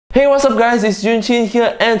Hey, what's up guys, it's Yunchin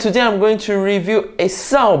here, and today I'm going to review a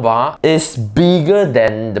soundbar. It's bigger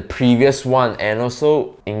than the previous one and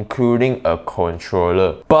also including a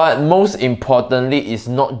controller. But most importantly, it's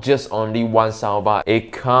not just only one soundbar,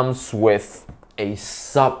 it comes with a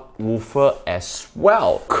subwoofer as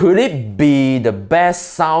well. Could it be the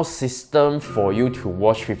best sound system for you to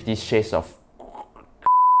watch 50 Shades of...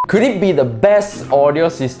 Could it be the best audio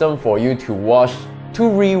system for you to rewatch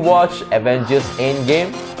Avengers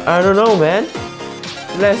Endgame? I don't know, man.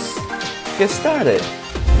 Let's get started.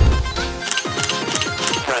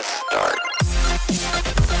 Press start.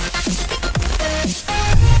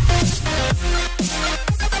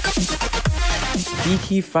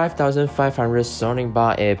 BT5500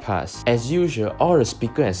 SonicGear AirPods. As usual, all the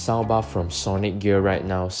speaker and soundbar from SonicGear right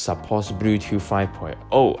now supports Bluetooth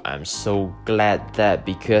 5.0. I'm so glad that,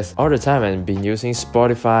 because all the time I've been using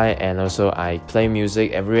Spotify and also I play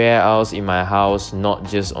music everywhere else in my house, not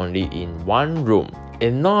just only in one room.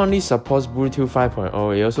 It not only supports Bluetooth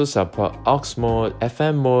 5.0, it also supports aux mode,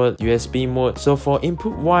 FM mode, USB mode. So for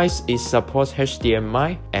input wise, it supports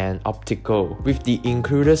HDMI and optical. With the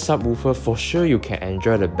included subwoofer, for sure you can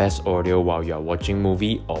enjoy the best audio while you are watching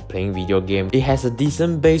movie or playing video game. It has a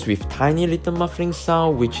decent bass with tiny little muffling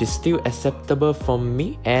sound, which is still acceptable for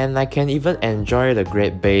me. And I can even enjoy the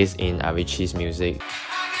great bass in Avicii's music.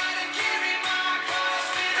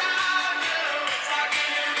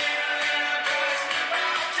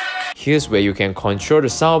 Here's where you can control the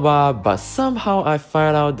soundbar, but somehow I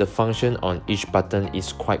find out the function on each button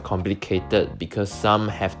is quite complicated because some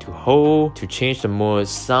have to hold to change the mode,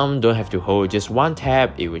 some don't have to hold, just one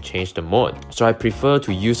tap it will change the mode. So I prefer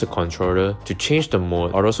to use a controller to change the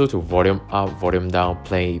mode, or also to volume up, volume down,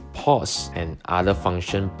 play, pause, and other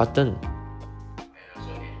function button. Connect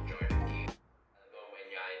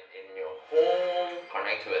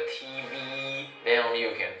to a TV, then only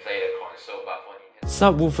you can play the console. But for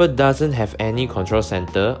Subwoofer doesn't have any control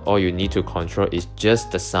center. All you need to control is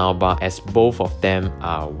just the soundbar, as both of them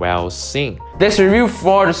are well synced. That's a review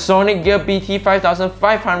for the SonicGear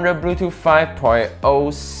BT5500 Bluetooth 5.0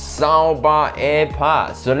 soundbar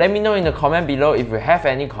AirPods. So let me know in the comment below if you have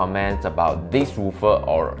any comments about this woofer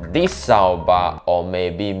or this soundbar, or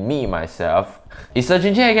maybe me myself. It's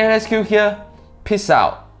Yunchin again, let's Q here. Peace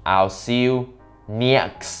out. I'll see you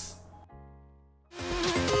next.